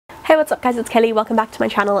what's up guys, it's Kelly. Welcome back to my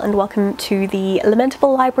channel and welcome to the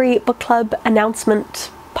Lamentable Library book club announcement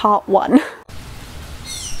part 1.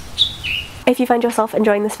 If you find yourself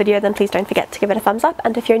enjoying this video, then please don't forget to give it a thumbs up,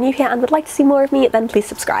 and if you're new here and would like to see more of me, then please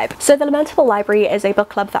subscribe. So the Lamentable Library is a book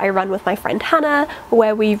club that I run with my friend Hannah,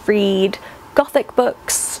 where we read Gothic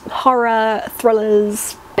books, horror,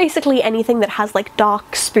 thrillers, basically anything that has like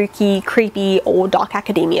dark, spooky, creepy, or dark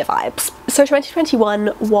academia vibes. So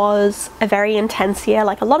 2021 was a very intense year.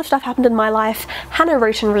 Like, a lot of stuff happened in my life. Hannah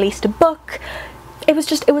wrote and released a book. It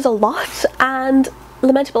was a lot, and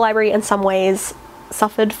Lamentable Library in some ways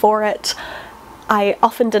suffered for it. I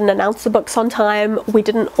often didn't announce the books on time. We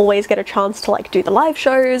didn't always get a chance to like do the live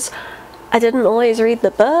shows. I didn't always read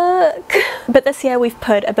the book, but this year we've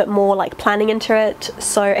put a bit more like planning into it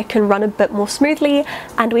so it can run a bit more smoothly,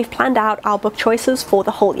 and we've planned out our book choices for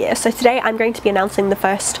the whole year. So today I'm going to be announcing the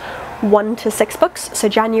first 1 to 6 books, so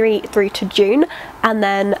January through to June, and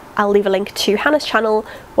then I'll leave a link to Hannah's channel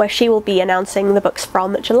where she will be announcing the books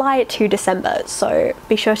from July to December. So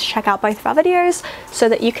be sure to check out both of our videos so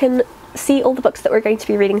that you can see all the books that we're going to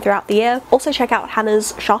be reading throughout the year. Also check out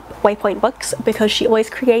Hannah's shop, Waypoint Books, because she always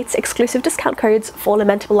creates exclusive discount codes for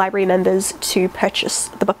Lamentable Library members to purchase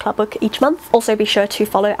the book club book each month. Also be sure to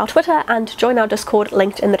follow our Twitter and join our Discord,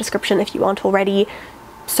 linked in the description if you aren't already,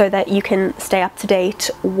 so that you can stay up to date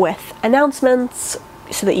with announcements,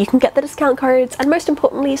 so that you can get the discount codes, and most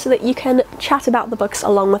importantly so that you can chat about the books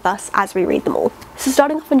along with us as we read them all. So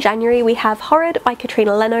starting off in January we have Horrid by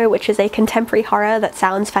Katrina Leno, which is a contemporary horror that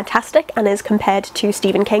sounds fantastic and is compared to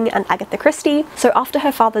Stephen King and Agatha Christie. So after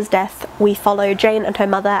her father's death, we follow Jane and her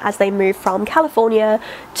mother as they move from California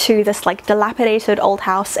to this like dilapidated old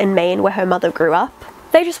house in Maine where her mother grew up.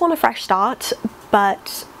 They just want a fresh start,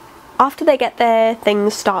 but after they get there,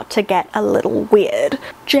 things start to get a little weird.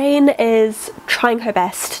 Jane is trying her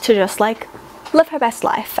best to just like live her best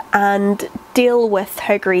life and deal with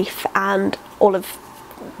her grief and all of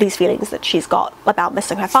these feelings that she's got about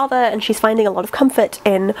missing her father, and she's finding a lot of comfort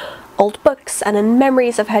in old books and in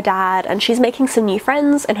memories of her dad, and she's making some new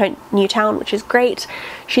friends in her new town, which is great.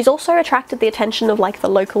 She's also attracted the attention of like the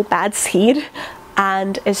local bad seed,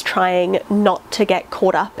 and is trying not to get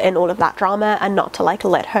caught up in all of that drama and not to like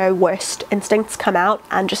let her worst instincts come out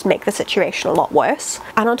and just make the situation a lot worse.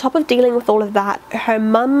 And on top of dealing with all of that, her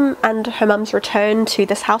mum and her mum's return to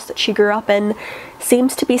this house that she grew up in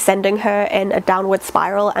seems to be sending her in a downward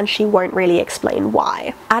spiral, and she won't really explain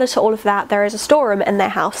why. Added to all of that, there is a storeroom in their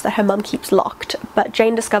house that her mum keeps locked, but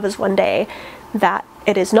Jane discovers one day that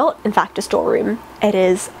it is not in fact a storeroom, it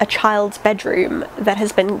is a child's bedroom that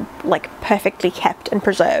has been like perfectly kept and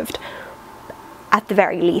preserved, at the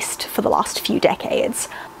very least for the last few decades,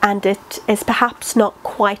 and it is perhaps not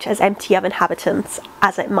quite as empty of inhabitants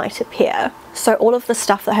as it might appear. So all of the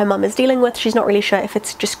stuff that her mum is dealing with, she's not really sure if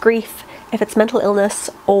it's just grief, if it's mental illness,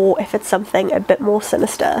 or if it's something a bit more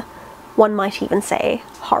sinister. One might even say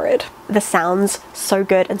horrid. This sounds so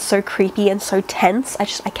good and so creepy and so tense. I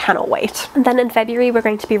cannot wait. And then in February we're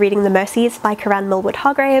going to be reading The Mercies by Karan Millwood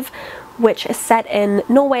Hargrave, which is set in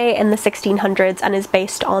Norway in the 1600s and is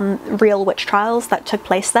based on real witch trials that took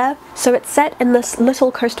place there. So it's set in this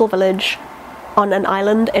little coastal village on an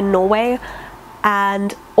island in Norway,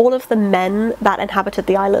 and all of the men that inhabited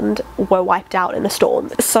the island were wiped out in a storm.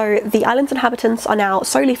 So the island's inhabitants are now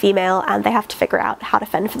solely female, and they have to figure out how to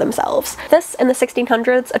fend for themselves. This, in the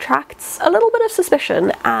 1600s, attracts a little bit of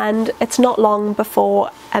suspicion, and it's not long before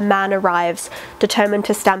a man arrives determined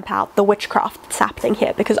to stamp out the witchcraft that's happening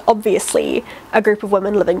here, because obviously a group of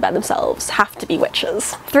women living by themselves have to be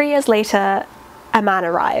witches. 3 years later, a man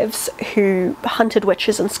arrives who hunted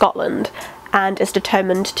witches in Scotland and is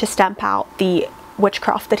determined to stamp out the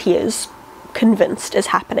witchcraft that he is convinced is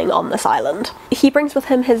happening on this island. He brings with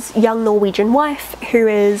him his young Norwegian wife, who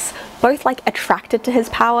is both like attracted to his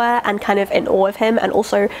power and kind of in awe of him, and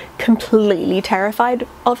also completely terrified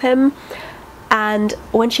of him. And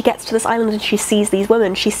when she gets to this island and she sees these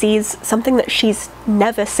women, she sees something that she's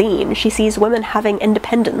never seen. She sees women having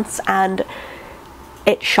independence, and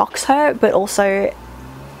it shocks her, but also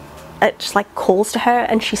it just like calls to her,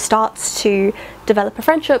 and she starts to develop a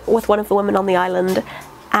friendship with one of the women on the island,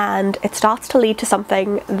 and it starts to lead to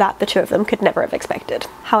something that the two of them could never have expected.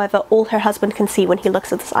 However, all her husband can see when he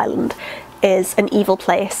looks at this island is an evil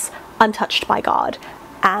place, untouched by God,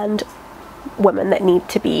 and women that need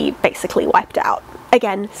to be basically wiped out.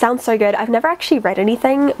 Again, sounds so good. I've never actually read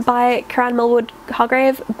anything by Karan Millwood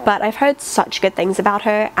Hargrave, but I've heard such good things about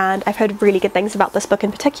her, and I've heard really good things about this book in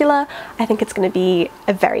particular. I think it's going to be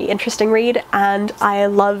a very interesting read, and I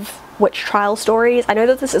love witch trial stories. I know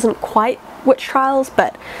that this isn't quite witch trials,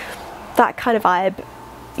 but that kind of vibe,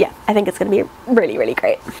 yeah, I think it's going to be really, really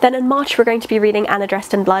great. Then in March we're going to be reading Anna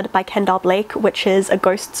Dressed in Blood by Kendall Blake, which is a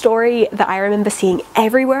ghost story that I remember seeing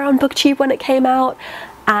everywhere on BookTube when it came out,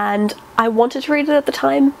 and I wanted to read it at the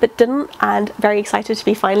time but didn't, and very excited to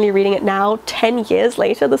be finally reading it now, 10 years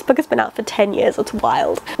later. This book has been out for 10 years, it's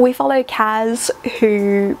wild. We follow Kaz,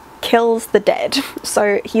 who kills the dead.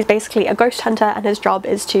 So he's basically a ghost hunter and his job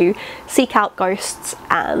is to seek out ghosts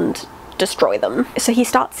and destroy them. So he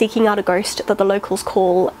starts seeking out a ghost that the locals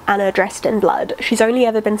call Anna Dressed in Blood. She's only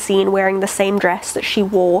ever been seen wearing the same dress that she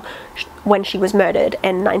wore when she was murdered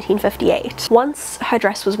in 1958. Once her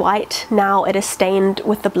dress was white, now it is stained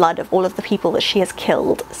with the blood of all of the people that she has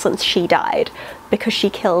killed since she died, because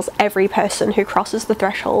she kills every person who crosses the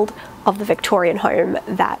threshold of the Victorian home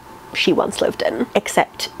that she once lived in,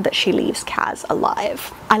 except that she leaves Kaz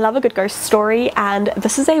alive. I love a good ghost story, and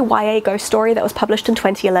this is a YA ghost story that was published in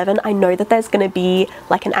 2011. I know that there's going to be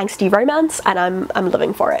like an angsty romance, and I'm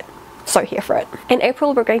living for it. So here for it. In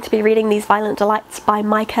April we're going to be reading These Violent Delights by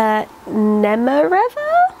Micah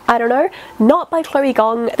Nemereva? I don't know. Not by Chloe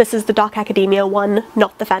Gong. This is the Dark Academia one,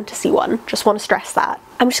 not the fantasy one. Just want to stress that.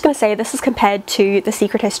 I'm just going to say this is compared to The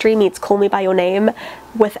Secret History meets Call Me By Your Name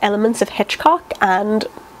with elements of Hitchcock, and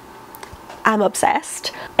I'm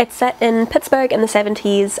obsessed. It's set in Pittsburgh in the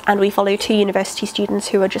 70s, and we follow two university students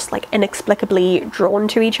who are just like inexplicably drawn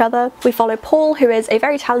to each other. We follow Paul, who is a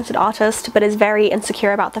very talented artist but is very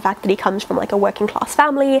insecure about the fact that he comes from like a working class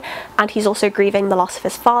family, and he's also grieving the loss of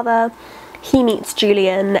his father. He meets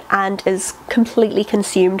Julian and is completely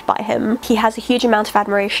consumed by him. He has a huge amount of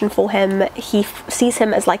admiration for him. He sees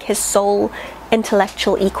him as like his sole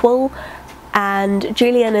intellectual equal, and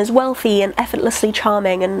Julian is wealthy and effortlessly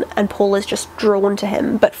charming, and Paul is just drawn to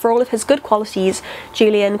him. But for all of his good qualities,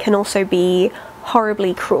 Julian can also be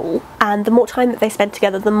horribly cruel, and the more time that they spend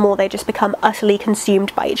together, the more they just become utterly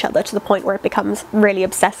consumed by each other, to the point where it becomes really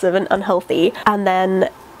obsessive and unhealthy, and then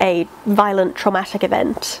a violent traumatic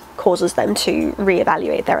event causes them to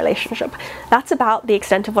reevaluate their relationship. That's about the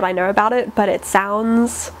extent of what I know about it, but it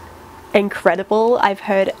sounds incredible. I've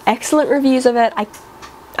heard excellent reviews of it.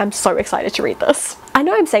 I'm so excited to read this. I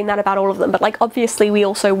know I'm saying that about all of them, but like obviously we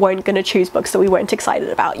also weren't going to choose books that we weren't excited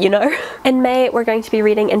about, you know? In May we're going to be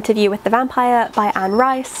reading Interview with the Vampire by Anne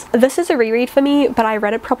Rice. This is a reread for me, but I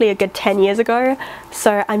read it probably a good 10 years ago,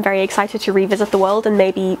 so I'm very excited to revisit the world and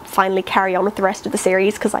maybe finally carry on with the rest of the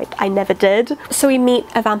series, because I never did. So we meet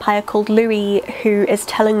a vampire called Louis, who is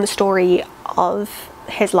telling the story of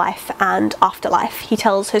his life and afterlife. He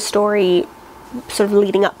tells his story sort of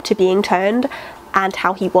leading up to being turned, and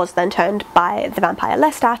how he was then turned by the vampire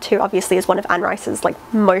Lestat, who obviously is one of Anne Rice's like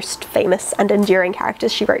most famous and enduring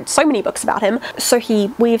characters. She wrote so many books about him. So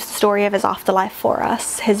he weaves the story of his afterlife for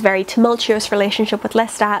us, his very tumultuous relationship with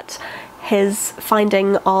Lestat, his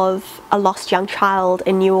finding of a lost young child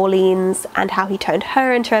in New Orleans and how he turned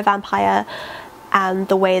her into a vampire, and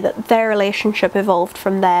the way that their relationship evolved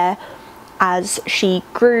from there as she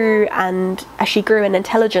grew in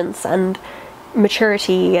intelligence and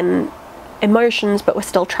maturity and emotions, but was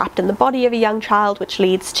still trapped in the body of a young child, which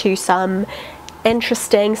leads to some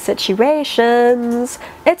interesting situations.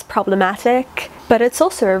 It's problematic, but it's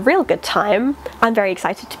also a real good time. I'm very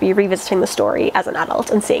excited to be revisiting the story as an adult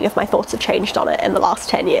and seeing if my thoughts have changed on it in the last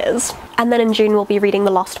 10 years. And then in June we'll be reading The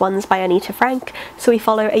Lost Ones by Anita Frank. So we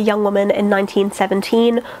follow a young woman in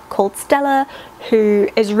 1917 called Stella, who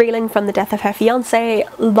is reeling from the death of her fiance.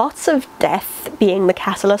 Lots of death being the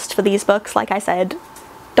catalyst for these books. Like I said,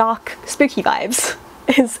 dark, spooky vibes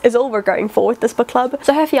is all we're going for with this book club.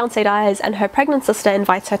 So her fiance dies, and her pregnant sister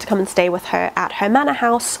invites her to come and stay with her at her manor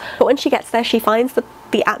house, but when she gets there she finds that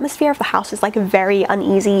the atmosphere of the house is like very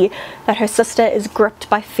uneasy, that her sister is gripped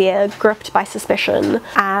by fear, gripped by suspicion,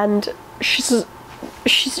 and she's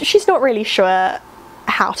not really sure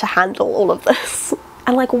how to handle all of this.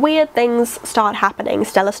 And like weird things start happening.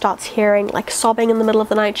 Stella starts hearing like sobbing in the middle of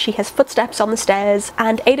the night. She has footsteps on the stairs,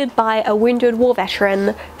 and aided by a wounded war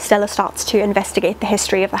veteran, Stella starts to investigate the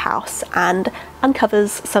history of the house and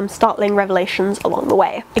uncovers some startling revelations along the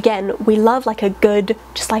way. Again, we love like a good,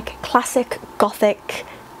 just like classic Gothic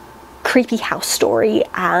creepy house story,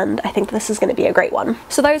 and I think this is going to be a great one.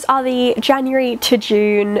 So those are the January to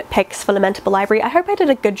June picks for Lamentable Library. I hope I did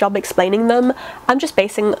a good job explaining them. I'm just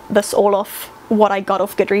basing this all off what I got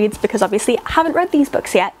off Goodreads, because obviously I haven't read these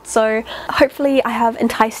books yet, so hopefully I have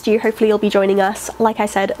enticed you. Hopefully you'll be joining us. Like I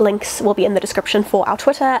said, links will be in the description for our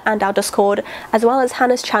Twitter and our Discord, as well as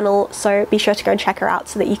Hannah's channel, so be sure to go and check her out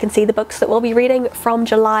so that you can see the books that we'll be reading from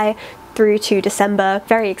July through to December.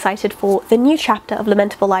 Very excited for the new chapter of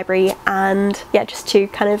Lamentable Library, and yeah, just to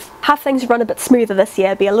kind of have things run a bit smoother this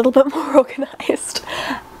year, be a little bit more organised.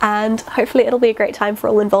 and hopefully it'll be a great time for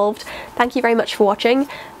all involved. Thank you very much for watching.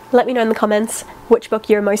 Let me know in the comments which book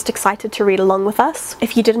you're most excited to read along with us.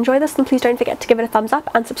 If you did enjoy this, then please don't forget to give it a thumbs up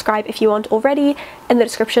and subscribe if you aren't already. In the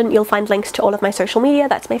description you'll find links to all of my social media.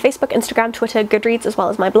 That's my Facebook, Instagram, Twitter, Goodreads, as well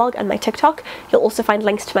as my blog and my TikTok. You'll also find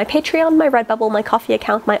links to my Patreon, my Redbubble, my Ko-fi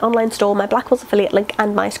account, my online store, my Blackwell's affiliate link,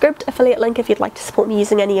 and my Scribd affiliate link if you'd like to support me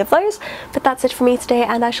using any of those. But that's it for me today,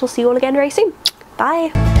 and I shall see you all again very soon.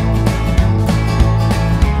 Bye!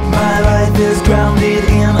 My life is grounded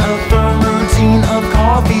in a firm routine of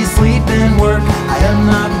coffee, sleep, and work. I am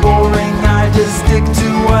not boring, I just stick to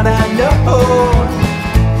what I know.